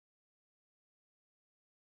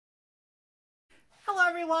Hello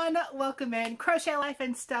everyone, welcome in Crochet Life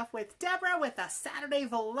and Stuff with Deborah with a Saturday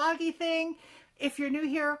vloggy thing. If you're new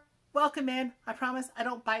here, welcome in. I promise I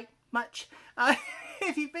don't bite much.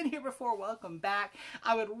 If you've been here before, welcome back.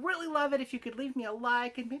 I would really love it if you could leave me a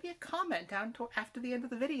like and maybe a comment down to after the end of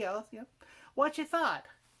the video. You know, what you thought,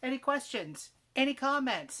 any questions, any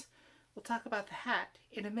comments. We'll talk about the hat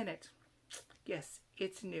in a minute. Yes,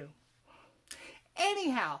 it's new.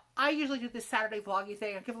 Anyhow, I usually do this Saturday vloggy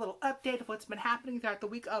thing. I'll give a little update of what's been happening throughout the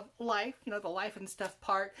week of life, you know, the life and stuff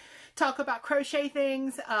part. Talk about crochet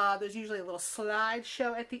things. There's usually a little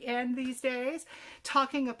slideshow at the end these days.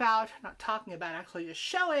 Actually just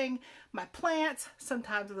showing my plants.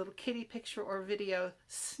 Sometimes a little kitty picture or video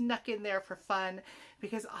snuck in there for fun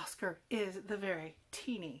because Oscar is the very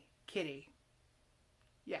teeny kitty.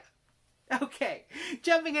 Yeah. Okay,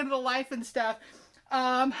 jumping into the life and stuff.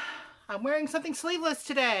 I'm wearing something sleeveless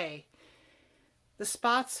today. The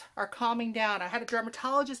spots are calming down. I had a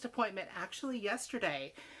dermatologist appointment actually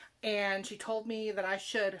yesterday, and she told me that I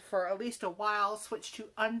should, for at least a while, switch to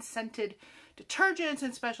unscented detergents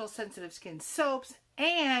and special sensitive skin soaps.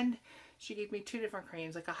 And she gave me two different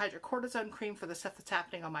creams, like a hydrocortisone cream for the stuff that's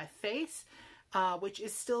happening on my face, which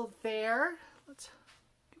is still there. Let's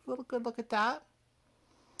give a little good look at that.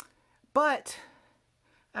 But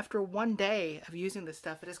after one day of using this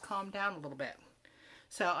stuff, it has calmed down a little bit.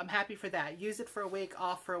 So I'm happy for that. Use it for a week,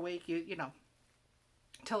 off for a week, you know,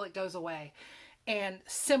 till it goes away. And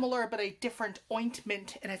similar but a different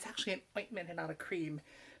ointment, and it's actually an ointment and not a cream,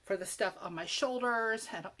 for the stuff on my shoulders,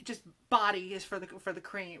 and just body is for the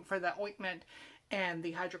cream, for the ointment, and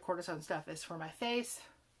the hydrocortisone stuff is for my face.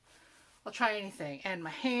 I'll try anything. And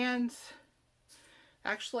my hands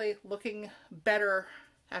actually looking better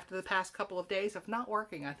after the past couple of days of not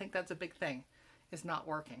working. I think that's a big thing, is not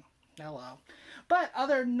working. Hello. But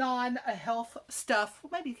other non-health stuff,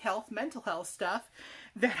 maybe mental health stuff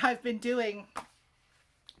that I've been doing.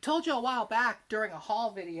 Told you a while back during a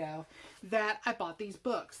haul video that I bought these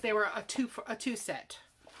books. They were a two set.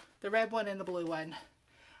 The red one and the blue one.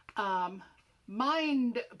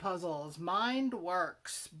 Mind puzzles, mind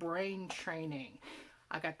works, brain training.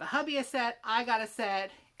 I got the hubby a set, I got a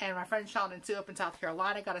set, and my friend Sean and Sue up in South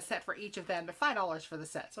Carolina got a set for each of them. They're $5 for the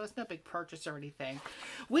set, so it's no big purchase or anything.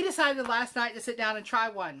 We decided last night to sit down and try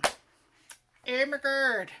one. Oh my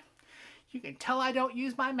God. You can tell I don't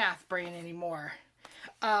use my math brain anymore.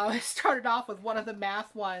 I started off with one of the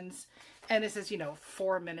math ones, and it says, you know,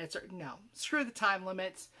 4 minutes, or no, screw the time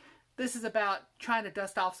limits. This is about trying to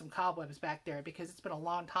dust off some cobwebs back there because it's been a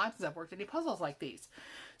long time since I've worked any puzzles like these.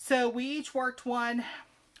 So we each worked one.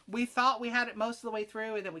 We thought we had it most of the way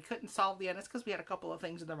through, and then we couldn't solve the ends because we had a couple of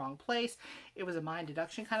things in the wrong place. It was a mind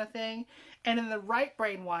deduction kind of thing. And in the right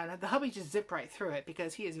brain one, the hubby just zipped right through it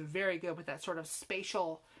because he is very good with that sort of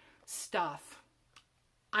spatial stuff.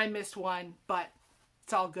 I missed one, but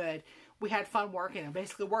it's all good. We had fun working them.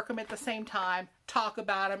 Basically work them at the same time, talk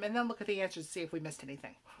about them, and then look at the answers to see if we missed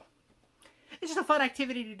anything. It's just a fun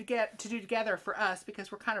activity to do together for us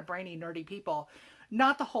because we're kind of brainy, nerdy people.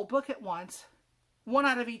 Not the whole book at once. One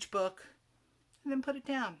out of each book, and then put it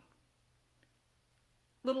down.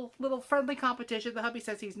 Little friendly competition. The hubby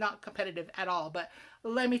says he's not competitive at all, but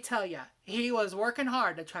let me tell you, he was working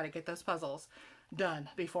hard to try to get those puzzles done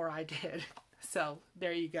before I did. So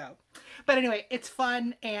there you go. But anyway, it's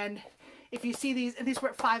fun, and if you see these, and these were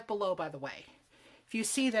at Five Below, by the way. If you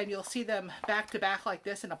see them, you'll see them back to back like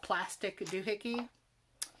this in a plastic doohickey.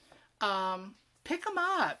 Pick them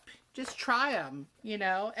up. Just try them, you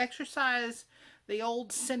know, exercise the old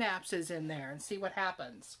synapses in there and see what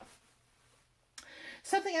happens.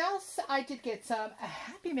 Something else, I did get a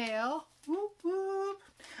happy mail. Whoop, whoop.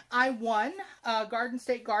 I won. Garden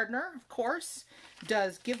State Gardener, of course,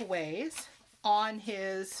 does giveaways on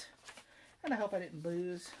his, and I hope I didn't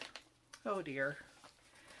lose. Oh dear.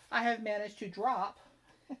 I have managed to drop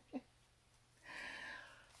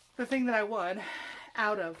the thing that I won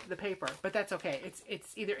out of the paper, but that's okay.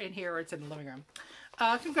 It's either in here or it's in the living room.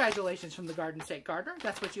 Congratulations from the Garden State Gardener.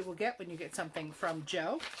 That's what you will get when you get something from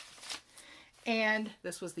Joe. And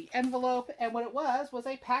this was the envelope, and what it was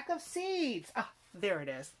a pack of seeds. Ah, there it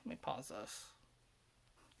is. Let me pause this.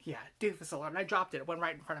 Yeah, doofus alert. I dropped it. It went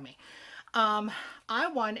right in front of me. I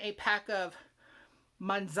won a pack of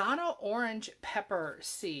Manzano orange pepper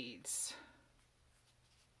seeds.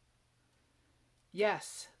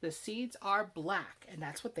 Yes, the seeds are black, and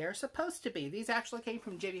that's what they're supposed to be. These actually came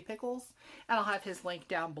from J.B. Pickles, and I'll have his link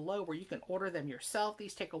down below where you can order them yourself.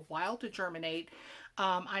 These take a while to germinate.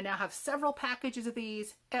 I now have several packages of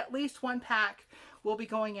these. At least one pack will be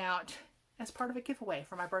going out as part of a giveaway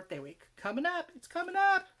for my birthday week. Coming up. It's coming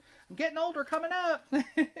up. I'm getting older, coming up.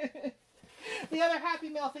 The other Happy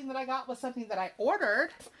Mail thing that I got was something that I ordered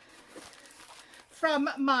from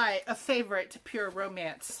my favorite Pure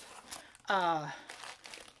Romance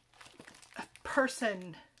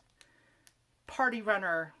person, party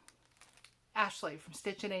runner, Ashley from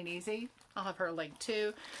Stitchin' Ain't Easy. I'll have her link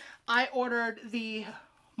too. I ordered the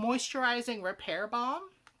Moisturizing Repair Balm,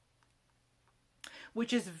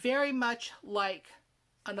 which is very much like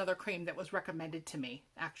another cream that was recommended to me,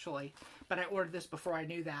 actually. But I ordered this before I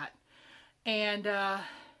knew that. And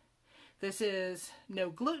this is no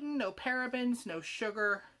gluten, no parabens, no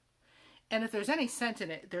sugar. And if there's any scent in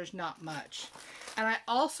it, there's not much. And I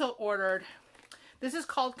also ordered, this is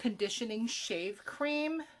called Conditioning Shave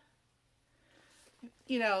Cream.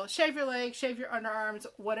 You know, shave your legs, shave your underarms,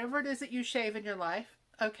 whatever it is that you shave in your life,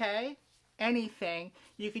 okay? Anything,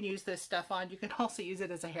 you can use this stuff on. You can also use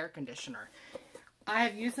it as a hair conditioner. I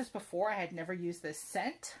have used this before. I had never used this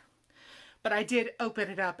scent, but I did open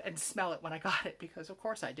it up and smell it when I got it, because of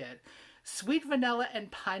course I did. Sweet vanilla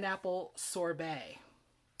and pineapple sorbet.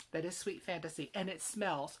 That is Sweet Fantasy, and it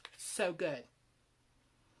smells so good.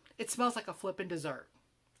 It smells like a flippin' dessert.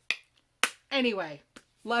 Anyway,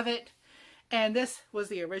 love it. And this was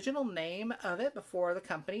the original name of it before the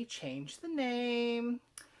company changed the name.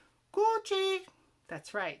 Gucci.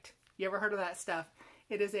 That's right. You ever heard of that stuff?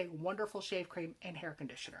 It is a wonderful shave cream and hair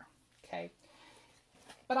conditioner. Okay.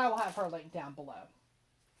 But I will have her link down below.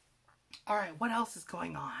 All right. What else is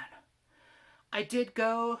going on? I did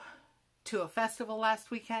go to a festival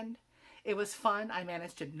last weekend. It was fun. I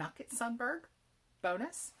managed to not get sunburned.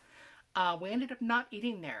 Bonus. We ended up not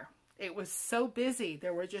eating there. It was so busy.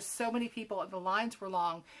 There were just so many people and the lines were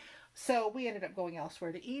long. So we ended up going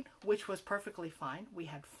elsewhere to eat, which was perfectly fine. We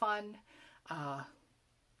had fun.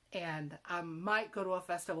 And I might go to a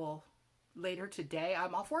festival later today.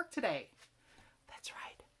 I'm off work today. That's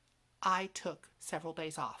right. I took several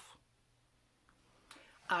days off.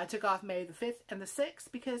 I took off May the 5th and the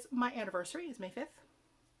 6th because my anniversary is May 5th.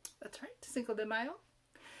 That's right. Cinco de Mayo.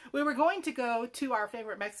 We were going to go to our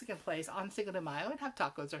favorite Mexican place on Cinco de Mayo and have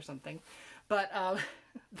tacos or something. But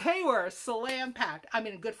they were slam-packed. I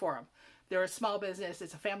mean, good for them. They're a small business.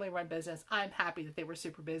 It's a family-run business. I'm happy that they were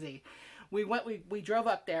super busy. We drove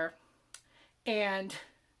up there, and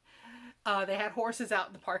they had horses out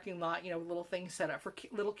in the parking lot, you know, little things set up for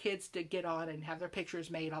little kids to get on and have their pictures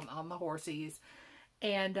made on the horses.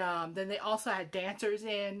 And then they also had dancers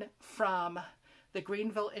in from the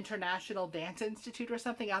Greenville International Dance Institute or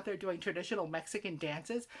something out there doing traditional Mexican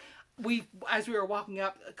dances. As we were walking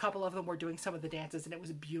up, a couple of them were doing some of the dances, and it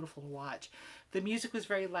was beautiful to watch. The music was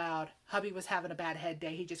very loud. Hubby was having a bad head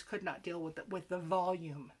day. He just could not deal with the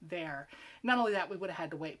volume there. Not only that, we would have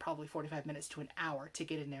had to wait probably 45 minutes to an hour to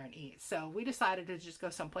get in there and eat. So we decided to just go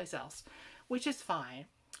someplace else, which is fine.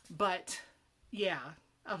 But yeah,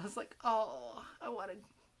 I was like, oh, I wanted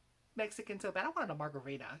Mexican so bad. I wanted a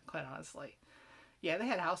margarita, quite honestly. Yeah, they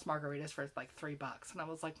had house margaritas for like $3, and I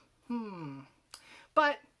was like,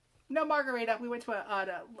 But no margarita. We went to an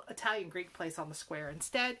Italian Greek place on the square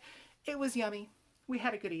instead. It was yummy. We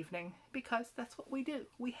had a good evening because that's what we do.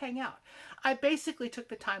 We hang out. I basically took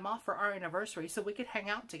the time off for our anniversary so we could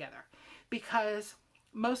hang out together, because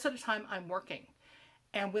most of the time I'm working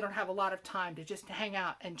and we don't have a lot of time to just hang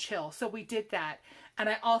out and chill. So we did that. And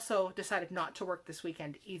I also decided not to work this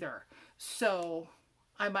weekend either. So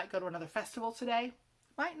I might go to another festival today.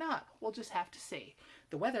 Might not. We'll just have to see.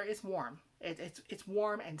 The weather is warm. It's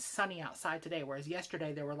warm and sunny outside today, whereas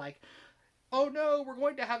yesterday they were like, oh no, we're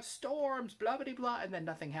going to have storms, blah, blah, blah, and then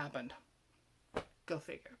nothing happened. Go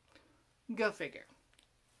figure. Go figure.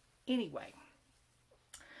 Anyway,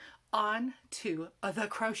 on to the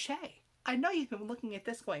crochet. I know you've been looking at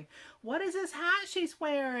this going, what is this hat she's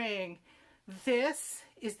wearing? This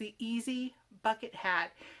is the Easy Bucket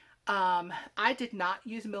Hat. I did not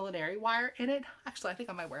use millinery wire in it. Actually, I think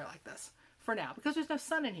I might wear it like this for now because there's no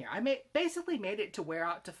sun in here. I basically made it to wear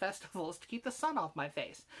out to festivals to keep the sun off my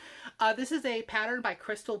face. This is a pattern by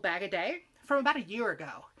Crystal Bagaday from about a year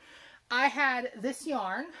ago. I had this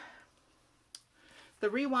yarn, the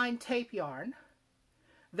Rewind Tape yarn,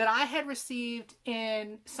 that I had received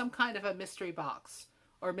in some kind of a mystery box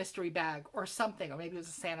or mystery bag or something, or maybe it was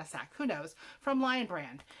a Santa sack, who knows, from Lion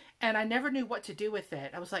Brand. And I never knew what to do with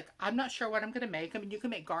it. I was like, I'm not sure what I'm going to make. I mean, you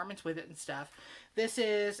can make garments with it and stuff. This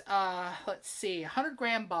is, let's see,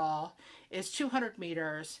 100-gram ball is 200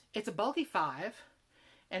 meters. It's a bulky 5,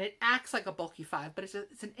 and it acts like a bulky 5, but it's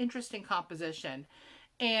an interesting composition.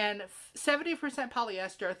 And 70%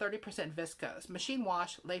 polyester, 30% viscose. Machine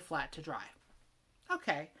wash, lay flat to dry.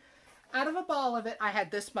 Okay. Out of a ball of it, I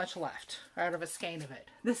had this much left. Or out of a skein of it.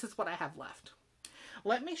 This is what I have left.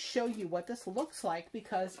 Let me show you what this looks like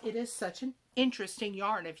because it is such an interesting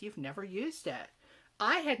yarn if you've never used it.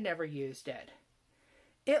 I had never used it.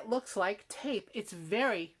 It looks like tape. It's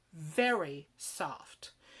very, very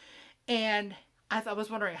soft. And I was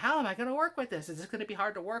wondering, how am I going to work with this? Is this going to be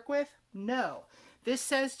hard to work with? No. This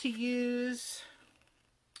says to use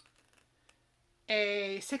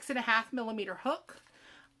a 6.5mm hook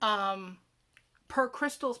per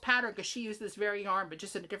Crystal's pattern, because she used this very yarn but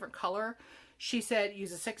just in a different color. She said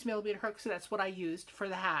use a 6mm hook, so that's what I used for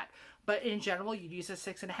the hat. But in general, you'd use a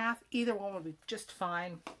 6.5. Either one would be just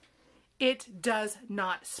fine. It does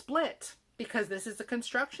not split because this is the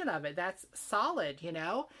construction of it. That's solid, you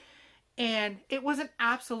know. And it was an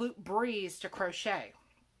absolute breeze to crochet.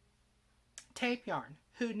 Tape yarn.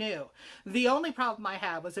 Who knew? The only problem I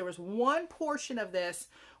had was there was one portion of this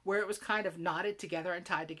where it was kind of knotted together and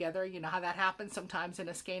tied together. You know how that happens sometimes in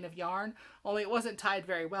a skein of yarn, only it wasn't tied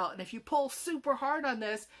very well. And if you pull super hard on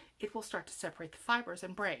this, it will start to separate the fibers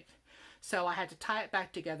and break. So I had to tie it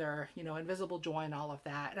back together, you know, invisible join, all of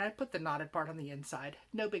that. And I put the knotted part on the inside.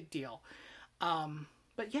 No big deal.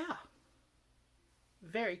 But yeah,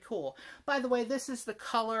 very cool. By the way, this is the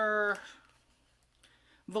color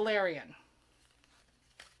Valerian.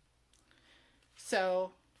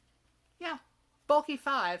 So yeah, bulky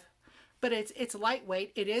 5, but it's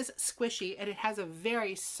lightweight. It is squishy and it has a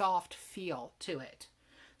very soft feel to it.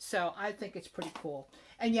 So I think it's pretty cool.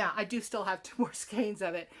 And yeah, I do still have 2 more skeins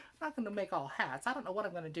of it. I'm not going to make all hats. I don't know what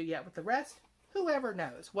I'm going to do yet with the rest. Whoever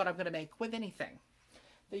knows what I'm going to make with anything.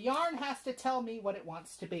 The yarn has to tell me what it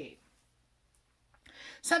wants to be.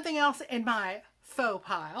 Something else in my faux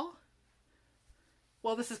pile.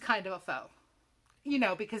 Well, this is kind of a faux. You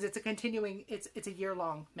know, because it's a continuing, it's a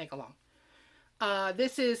year-long make-along.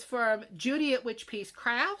 This is from Judy at Witch Piece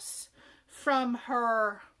Crafts from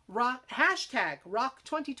her hashtag Rock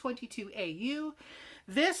 2022 AU.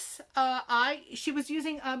 This, she was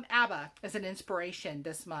using ABBA as an inspiration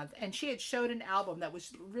this month, and she had showed an album that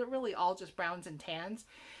was really all just browns and tans.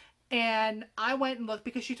 And I went and looked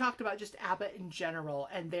because she talked about just ABBA in general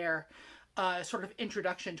and their sort of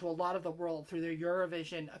introduction to a lot of the world through their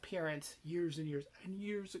Eurovision appearance years and years and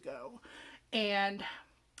years ago. And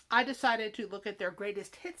I decided to look at their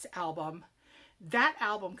greatest hits album, that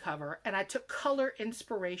album cover, and I took color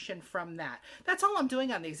inspiration from that. That's all I'm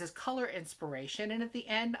doing on these is color inspiration. And at the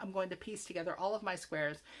end, I'm going to piece together all of my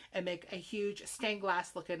squares and make a huge stained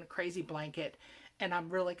glass looking crazy blanket. And I'm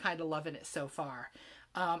really kind of loving it so far.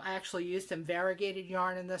 I actually used some variegated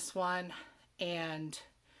yarn in this one, and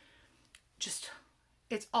just,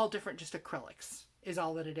 it's all different, just acrylics is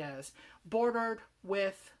all that it is. Bordered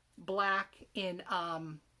with black in,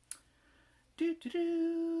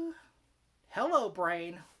 hello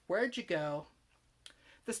brain, where'd you go?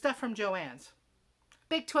 The stuff from Joann's.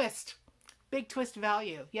 Big twist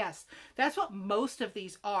value. Yes, that's what most of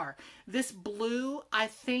these are. This blue, I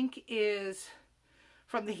think, is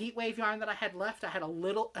from the heat wave yarn that I had left. I had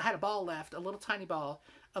a ball left, a little tiny ball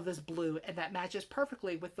of this blue, and that matches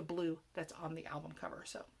perfectly with the blue that's on the album cover.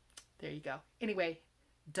 So there you go. Anyway,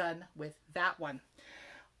 done with that one.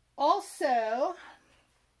 Also,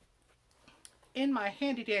 in my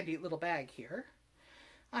handy dandy little bag here,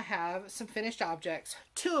 I have some finished objects,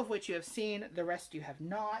 2 of which you have seen, the rest you have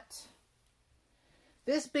not.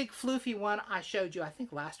 This big floofy one I showed you, I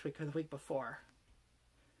think last week or the week before.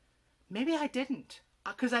 Maybe I didn't,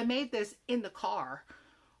 because I made this in the car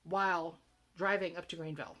while driving up to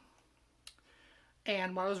Greenville.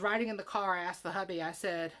 And while I was riding in the car, I asked the hubby, I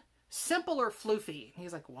said, simple or floofy?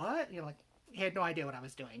 He's like, what? You know, like, he had no idea what I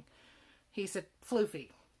was doing. He said, floofy.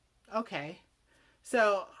 Okay.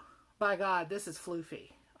 So, by God, this is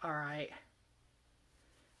floofy. All right.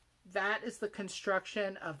 That is the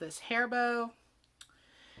construction of this hair bow.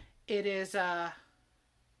 It is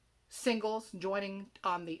singles joining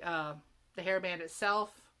on the hairband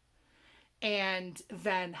itself, and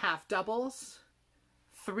then half doubles,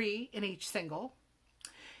 3 in each single,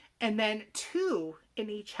 and then 2 in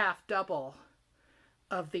each half double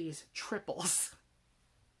of these triples.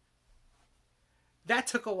 That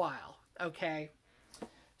took a while, okay?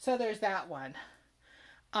 So there's that one.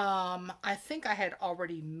 I think I had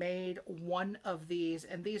already made one of these,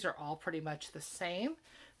 and these are all pretty much the same.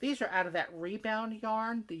 These are out of that rebound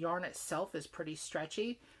yarn. The yarn itself is pretty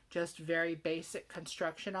stretchy, just very basic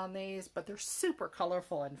construction on these, but they're super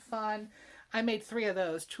colorful and fun. I made 3 of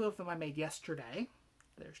those. 2 of them I made yesterday.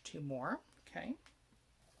 There's 2 more, okay?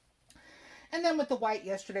 And then with the white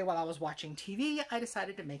yesterday while I was watching TV, I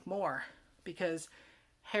decided to make more because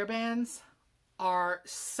hairbands are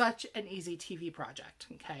such an easy TV project,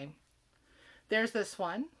 okay? There's this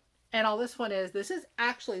one. And all this one is, this is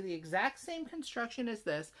actually the exact same construction as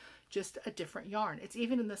this, just a different yarn. It's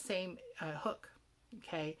even in the same hook.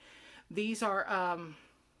 Okay. These are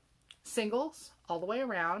singles all the way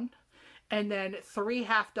around, and then 3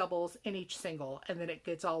 half doubles in each single, and then it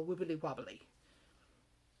gets all wibbly wobbly.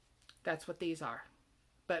 That's what these are.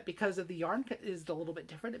 But because of the yarn is a little bit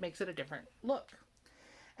different, it makes it a different look.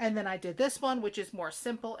 And then I did this one, which is more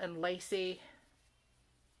simple and lacy.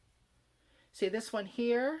 See this one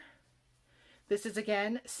here? This is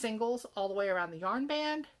again singles all the way around the yarn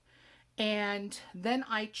band. And then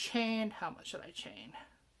I chained, how much should I chain?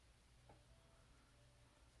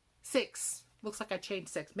 6. Looks like I chained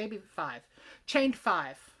 6, maybe 5. Chained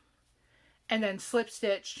 5. And then slip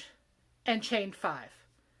stitched and chained 5.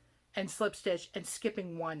 And slip stitch and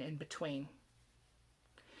skipping 1 in between.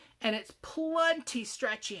 And it's plenty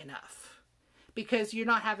stretchy enough because you're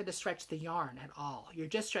not having to stretch the yarn at all. You're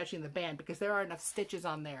just stretching the band because there are enough stitches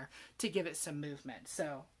on there to give it some movement.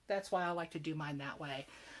 So that's why I like to do mine that way.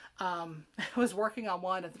 I was working on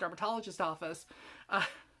one at the dermatologist office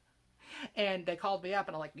and they called me up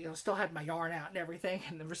and I still had my yarn out and everything.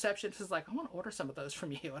 And the receptionist is like, I want to order some of those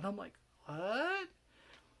from you. And I'm like, what?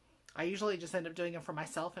 I usually just end up doing them for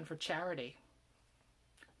myself and for charity.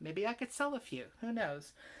 Maybe I could sell a few. Who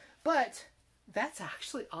knows? But that's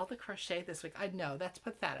actually all the crochet this week. I know, that's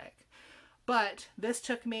pathetic. But this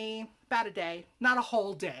took me about a day. Not a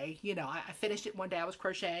whole day. You know, I finished it one day. I was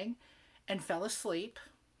crocheting and fell asleep.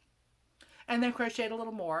 And then crocheted a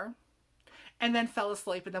little more. And then fell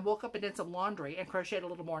asleep. And then woke up and did some laundry and crocheted a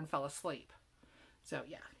little more and fell asleep. So,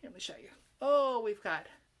 yeah. Here, let me show you. Oh, we've got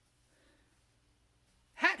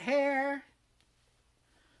hat hair.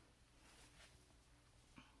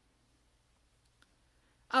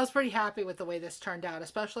 I was pretty happy with the way this turned out,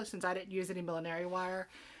 especially since I didn't use any millinery wire.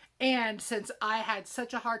 And since I had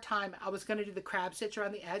such a hard time, I was going to do the crab stitch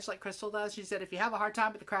around the edge like Crystal does. She said, if you have a hard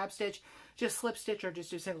time with the crab stitch, just slip stitch or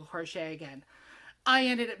just do single crochet again. I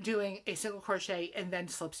ended up doing a single crochet and then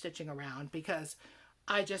slip stitching around because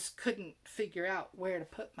I just couldn't figure out where to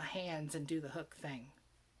put my hands and do the hook thing.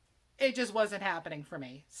 It just wasn't happening for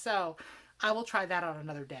me. So I will try that on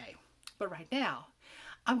another day. But right now,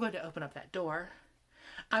 I'm going to open up that door.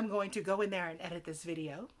 I'm going to go in there and edit this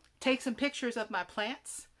video, take some pictures of my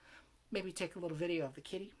plants, maybe take a little video of the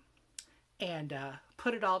kitty, and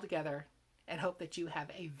put it all together and hope that you have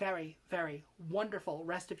a very, very wonderful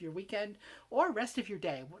rest of your weekend or rest of your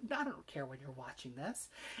day. I don't care when you're watching this.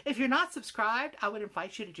 If you're not subscribed, I would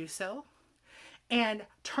invite you to do so and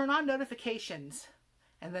turn on notifications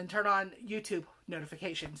and then turn on YouTube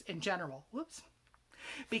notifications in general. Whoops.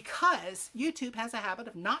 Because YouTube has a habit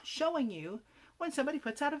of not showing you when somebody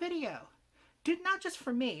puts out a video. Do it not just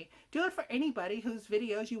for me. Do it for anybody whose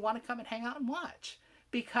videos you want to come and hang out and watch.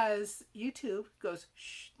 Because YouTube goes,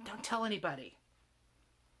 shh, don't tell anybody.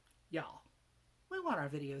 Y'all, we want our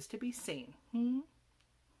videos to be seen.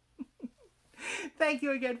 Thank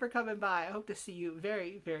you again for coming by. I hope to see you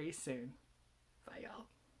very, very soon. Bye, y'all.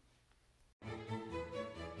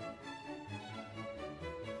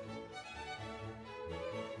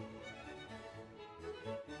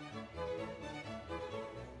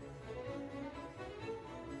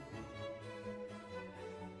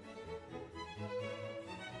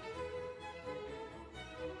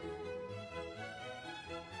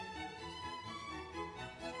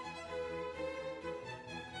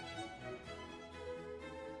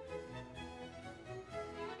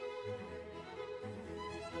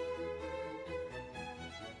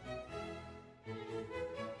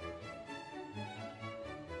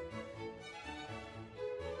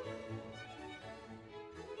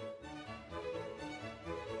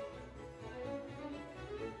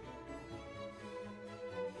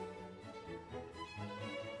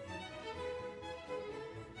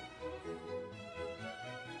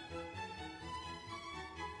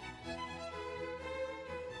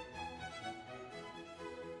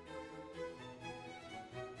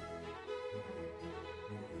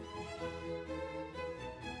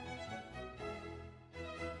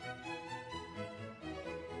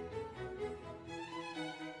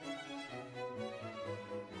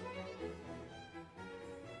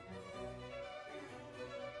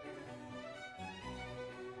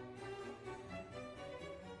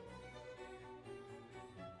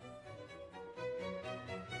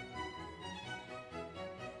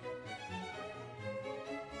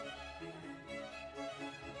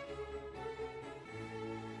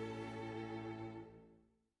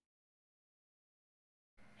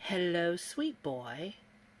 Hello, sweet boy.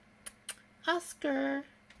 Oscar.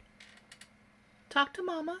 Talk to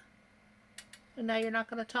Mama. And now you're not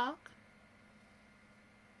going to talk?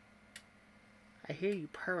 I hear you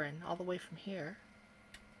purring all the way from here.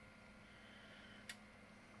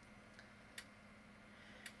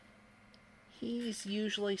 He's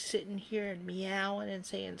usually sitting here and meowing and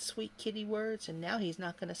saying sweet kitty words, and now he's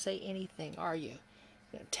not going to say anything, are you?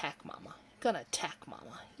 Gonna attack Mama. Gonna attack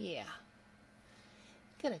Mama. Yeah.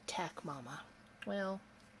 Gonna attack Mama. Well,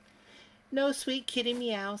 no sweet kitty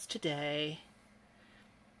meows today.